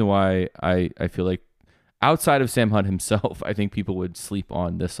part of the reason why I feel like outside of Sam Hunt himself, I think people would sleep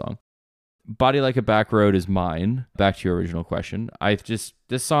on this song. Body Like a Back Road is mine. Back to your original question.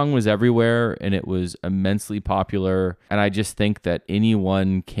 This song was everywhere and it was immensely popular. And I just think that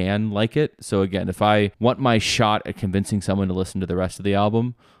anyone can like it. So again, if I want my shot at convincing someone to listen to the rest of the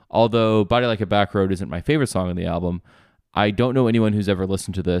album, although Body Like a Back Road isn't my favorite song on the album, I don't know anyone who's ever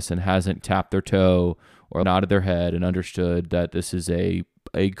listened to this and hasn't tapped their toe or nodded their head and understood that this is a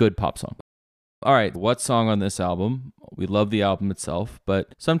good pop song. All right, what song on this album? We love the album itself,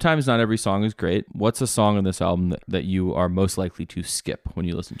 but sometimes not every song is great. What's a song on this album that you are most likely to skip when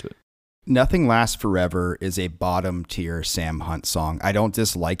you listen to it? Nothing Lasts Forever is a bottom tier Sam Hunt song. I don't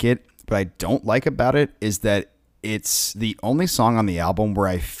dislike it, but I don't like about it is that it's the only song on the album where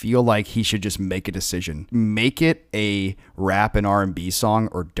I feel like he should just make a decision. Make it a rap and R&B song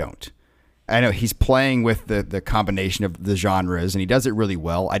or don't. I know he's playing with the combination of the genres, and he does it really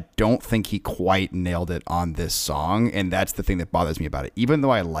well. I don't think he quite nailed it on this song, and that's the thing that bothers me about it. Even though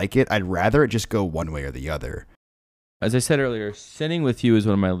I like it, I'd rather it just go one way or the other. As I said earlier, Sitting With You is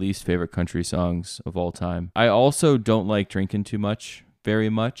one of my least favorite country songs of all time. I also don't like Drinking Too Much very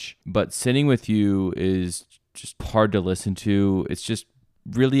much, but Sitting With You is just hard to listen to. It's just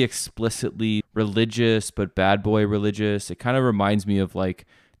really explicitly religious, but bad boy religious. It kind of reminds me of like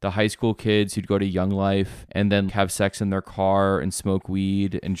the high school kids who'd go to Young Life and then have sex in their car and smoke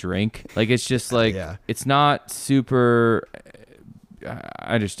weed and drink. Like, it's just like, It's not super...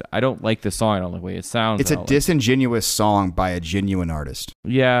 I don't like the song. I don't like the way it sounds. It's a disingenuous song by a genuine artist.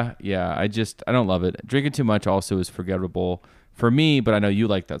 Yeah. I don't love it. Drinking Too Much also is forgettable for me, but I know you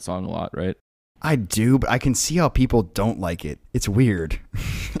like that song a lot, right? I do, but I can see how people don't like it. It's weird.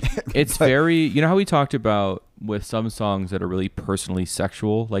 It's very, you know how we talked about with some songs that are really personally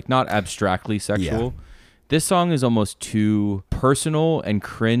sexual, like not abstractly sexual. Yeah. This song is almost too personal and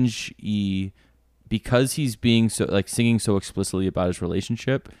cringe-y because he's being so, like, singing so explicitly about his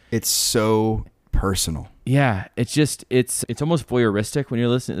relationship. It's so personal. Yeah, it's just it's almost voyeuristic when you're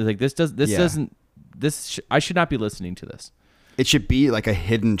listening. Like I should not be listening to this. It should be like a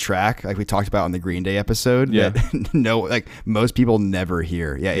hidden track, like we talked about on the Green Day episode. Yeah. That most people never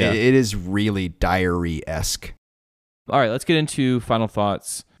hear. Yeah. It is really diary-esque. All right, let's get into final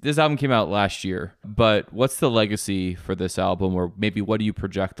thoughts. This album came out last year, but what's the legacy for this album, or maybe what do you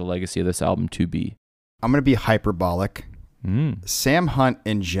project the legacy of this album to be? I'm going to be hyperbolic. Sam Hunt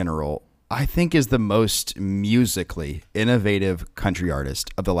in general, I think, is the most musically innovative country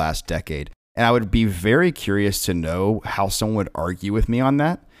artist of the last decade. And I would be very curious to know how someone would argue with me on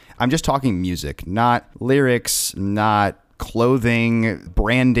that. I'm just talking music, not lyrics, not clothing,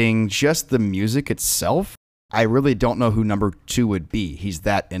 branding, just the music itself. I really don't know who number 2 would be. He's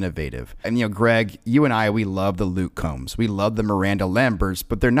that innovative. And, Greg, you and I, we love the Luke Combs. We love the Miranda Lamberts,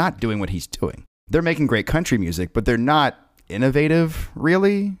 but they're not doing what he's doing. They're making great country music, but they're not innovative,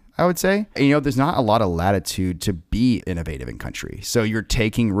 really, I would say. And, there's not a lot of latitude to be innovative in country. So you're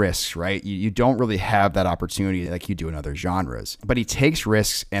taking risks, right? You don't really have that opportunity like you do in other genres. But he takes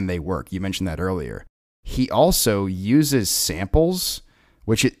risks and they work. You mentioned that earlier. He also uses samples,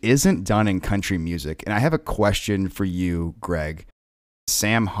 which it isn't done in country music. And I have a question for you, Greg.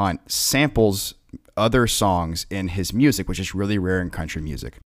 Sam Hunt samples other songs in his music, which is really rare in country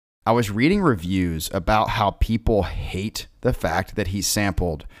music. I was reading reviews about how people hate the fact that he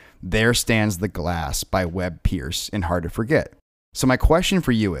sampled There Stands the Glass by Webb Pierce in Hard to Forget. So my question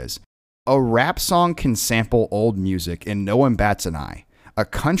for you is, a rap song can sample old music and no one bats an eye. A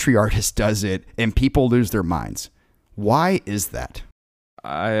country artist does it and people lose their minds. Why is that?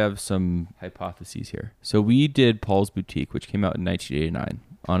 I have some hypotheses here. So we did Paul's Boutique, which came out in 1989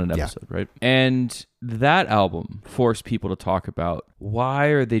 on an episode, right? And that album forced people to talk about, why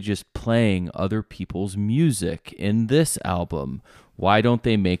are they just playing other people's music in this album? Why don't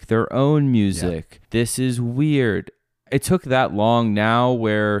they make their own music? Yeah. This is weird. It took that long now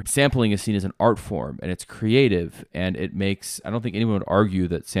where sampling is seen as an art form and it's creative, and it makes, I don't think anyone would argue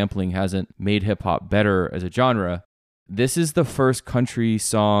that sampling hasn't made hip hop better as a genre. This is the first country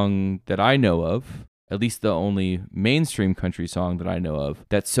song that I know of, at least the only mainstream country song that I know of,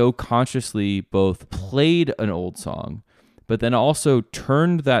 that so consciously both played an old song, but then also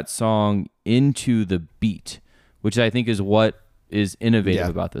turned that song into the beat, which I think is what is innovative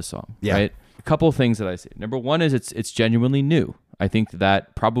about this song, right? A couple of things that I say. Number one is it's genuinely new. I think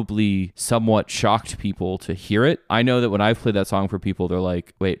that probably somewhat shocked people to hear it. I know that when I've played that song for people, they're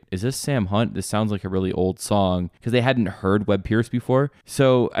like, wait, is this Sam Hunt? This sounds like a really old song, because they hadn't heard Webb Pierce before.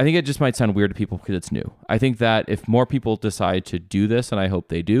 So I think it just might sound weird to people because it's new. I think that if more people decide to do this, and I hope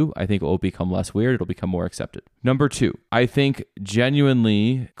they do, I think it will become less weird. It'll become more accepted. Number two, I think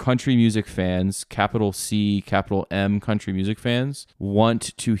genuinely country music fans, capital C, capital M country music fans,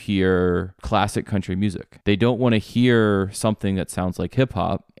 want to hear classic country music. They don't want to hear something that sounds like hip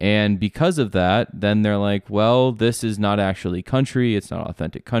hop. And because of that, then they're like, well, this is not actually country. It's not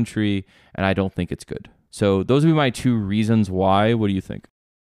authentic country. And I don't think it's good. So those would be my two reasons why. What do you think?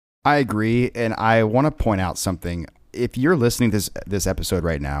 I agree. And I want to point out something. If you're listening to this episode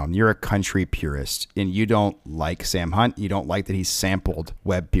right now and you're a country purist and you don't like Sam Hunt, you don't like that he sampled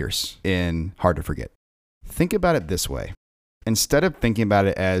Webb Pierce in Hard to Forget, think about it this way. Instead of thinking about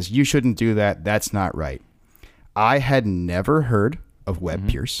it as, you shouldn't do that, that's not right. I had never heard of Webb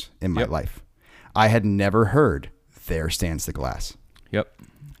Pierce in my life. I had never heard There Stands the Glass. Yep.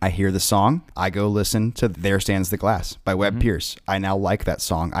 I hear the song. I go listen to There Stands the Glass by Webb Pierce. I now like that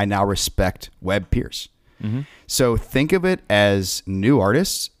song. I now respect Webb Pierce. So think of it as new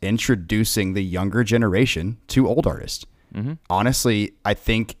artists introducing the younger generation to old artists. Honestly, I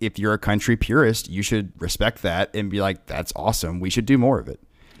think if you're a country purist, you should respect that and be like, that's awesome. We should do more of it.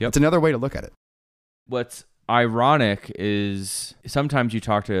 It's another way to look at it. What's ironic is sometimes you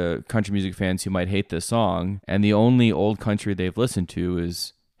talk to country music fans who might hate this song, and the only old country they've listened to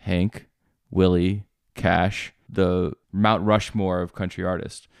is Hank, Willie, Cash, the Mount Rushmore of country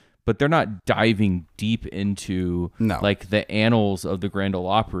artists. But they're not diving deep into like the annals of the Grand Ole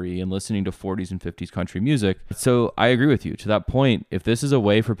Opry and listening to 40s and 50s country music. So I agree with you. To that point, if this is a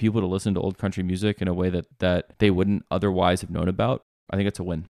way for people to listen to old country music in a way that they wouldn't otherwise have known about, I think it's a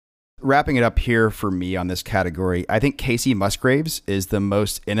win. Wrapping it up here for me on this category, I think Casey Musgraves is the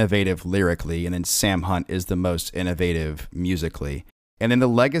most innovative lyrically, and then Sam Hunt is the most innovative musically. And then the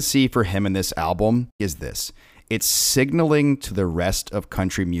legacy for him in this album is this. It's signaling to the rest of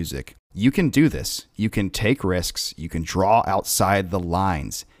country music. You can do this. You can take risks. You can draw outside the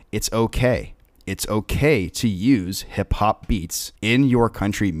lines. It's okay. It's okay to use hip hop beats in your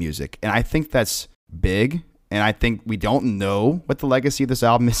country music. And I think that's big. And I think we don't know what the legacy of this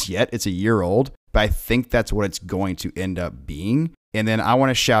album is yet. It's a year old, but I think that's what it's going to end up being. And then I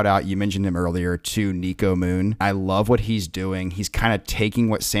want to shout out, you mentioned him earlier, to Nico Moon. I love what he's doing. He's kind of taking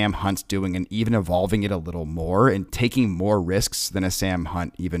what Sam Hunt's doing and even evolving it a little more and taking more risks than a Sam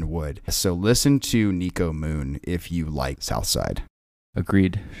Hunt even would. So listen to Nico Moon if you like Southside.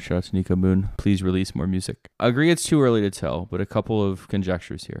 Agreed. Shout out to Nico Moon. Please release more music. I agree it's too early to tell, but a couple of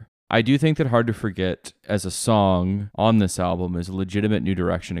conjectures here. I do think that Hard to Forget as a song on this album is a legitimate new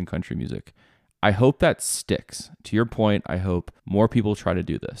direction in country music. I hope that sticks. To your point, I hope more people try to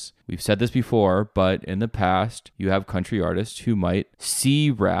do this. We've said this before, but in the past, you have country artists who might see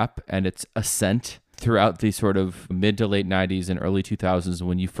rap and its ascent throughout the sort of mid to late 90s and early 2000s,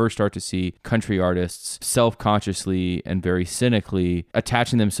 when you first start to see country artists self-consciously and very cynically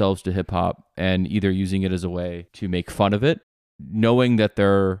attaching themselves to hip hop and either using it as a way to make fun of it, knowing that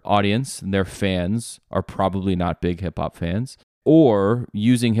their audience and their fans are probably not big hip hop fans, or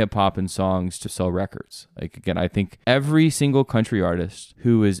using hip hop in songs to sell records. Like, again, I think every single country artist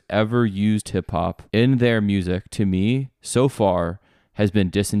who has ever used hip hop in their music, to me, so far, has been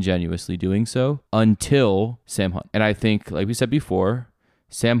disingenuously doing so until Sam Hunt. And I think, like we said before,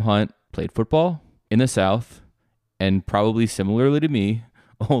 Sam Hunt played football in the South and probably similarly to me,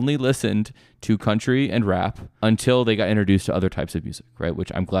 only listened to country and rap until they got introduced to other types of music, right?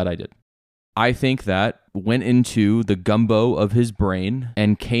 Which I'm glad I did. I think that went into the gumbo of his brain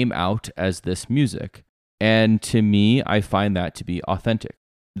and came out as this music. And to me, I find that to be authentic.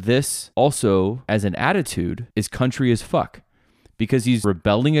 This also, as an attitude, is country as fuck, because he's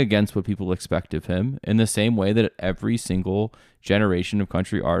rebelling against what people expect of him in the same way that every single generation of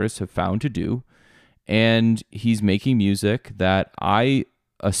country artists have found to do. And he's making music that I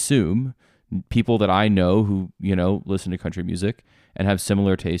assume people that I know who, listen to country music and have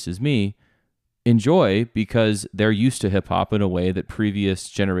similar tastes as me enjoy, because they're used to hip hop in a way that previous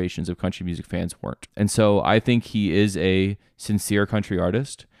generations of country music fans weren't. And so I think he is a sincere country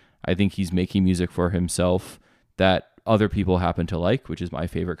artist. I think he's making music for himself that other people happen to like, which is my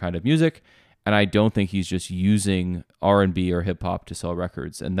favorite kind of music. And I don't think he's just using R&B or hip hop to sell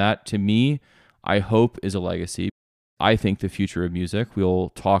records. And that, to me, I hope is a legacy. I think the future of music, we'll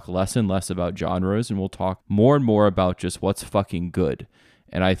talk less and less about genres and we'll talk more and more about just what's fucking good.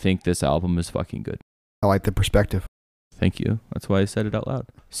 And I think this album is fucking good. I like the perspective. Thank you. That's why I said it out loud.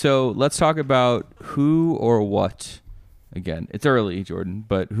 So let's talk about who or what, again, it's early, Jordan,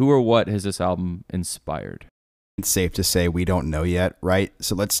 but who or what has this album inspired? It's safe to say we don't know yet, right?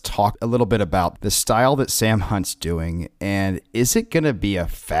 So let's talk a little bit about the style that Sam Hunt's doing. And is it going to be a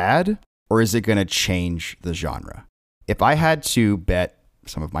fad or is it going to change the genre? If I had to bet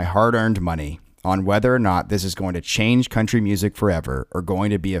some of my hard-earned money on whether or not this is going to change country music forever or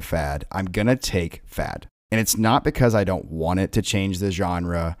going to be a fad, I'm going to take fad. And it's not because I don't want it to change the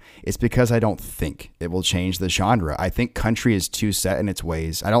genre. It's because I don't think it will change the genre. I think country is too set in its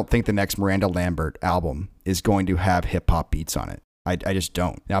ways. I don't think the next Miranda Lambert album is going to have hip hop beats on it. I just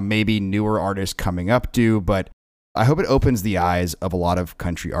don't. Now, maybe newer artists coming up do, but I hope it opens the eyes of a lot of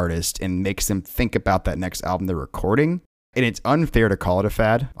country artists and makes them think about that next album they're recording. And it's unfair to call it a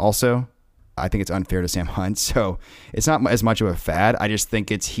fad also. I think it's unfair to Sam Hunt. So it's not as much of a fad. I just think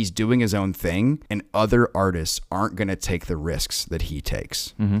he's doing his own thing and other artists aren't going to take the risks that he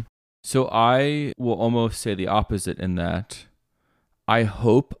takes. Mm-hmm. So I will almost say the opposite in that I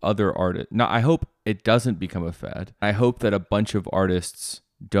hope other artists, I hope it doesn't become a fad. I hope that a bunch of artists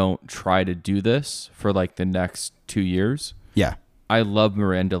don't try to do this for like the next 2 years. Yeah. I love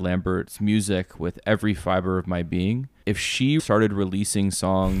Miranda Lambert's music with every fiber of my being. If she started releasing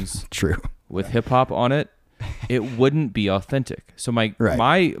songs True. with hip hop on it, it wouldn't be authentic. So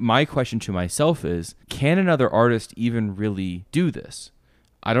my question to myself is, can another artist even really do this?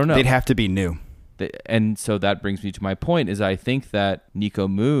 I don't know. They'd have to be new. And so that brings me to my point is I think that Nico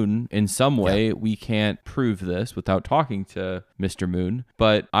Moon, in some way, we can't prove this without talking to Mr. Moon,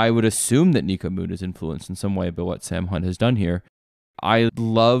 but I would assume that Nico Moon is influenced in some way by what Sam Hunt has done here. I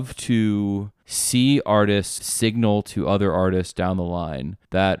love to see artists signal to other artists down the line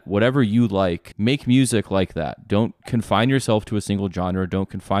that whatever you like, make music like that. Don't confine yourself to a single genre. Don't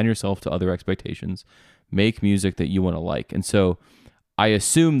confine yourself to other expectations. Make music that you want to like. And so I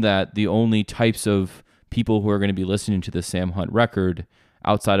assume that the only types of people who are going to be listening to the Sam Hunt record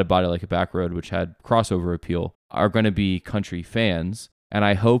outside of Body Like a Back Road, which had crossover appeal, are going to be country fans. And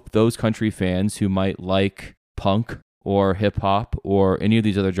I hope those country fans who might like punk or hip hop or any of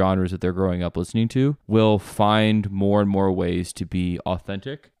these other genres that they're growing up listening to will find more and more ways to be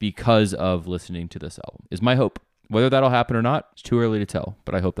authentic because of listening to this album, is my hope. Whether that'll happen or not, it's too early to tell,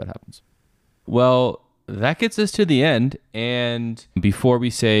 but I hope that happens. Well, that gets us to the end. And before we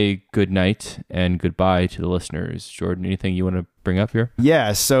say good night and goodbye to the listeners, Jordan, anything you want to bring up here?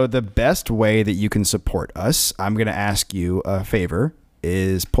 Yeah, so the best way that you can support us, I'm going to ask you a favor,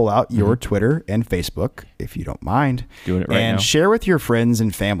 is pull out your Twitter and Facebook, if you don't mind. Doing it right now. And share with your friends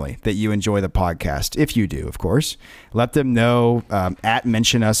and family that you enjoy the podcast, if you do, of course. Let them know,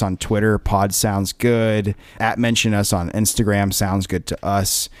 @mention us on Twitter, pod sounds good. @mention us on Instagram, sounds good to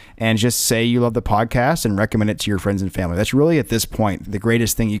us. And just say you love the podcast and recommend it to your friends and family. That's really, at this point, the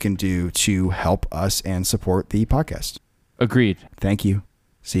greatest thing you can do to help us and support the podcast. Agreed. Thank you.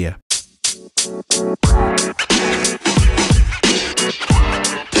 See ya.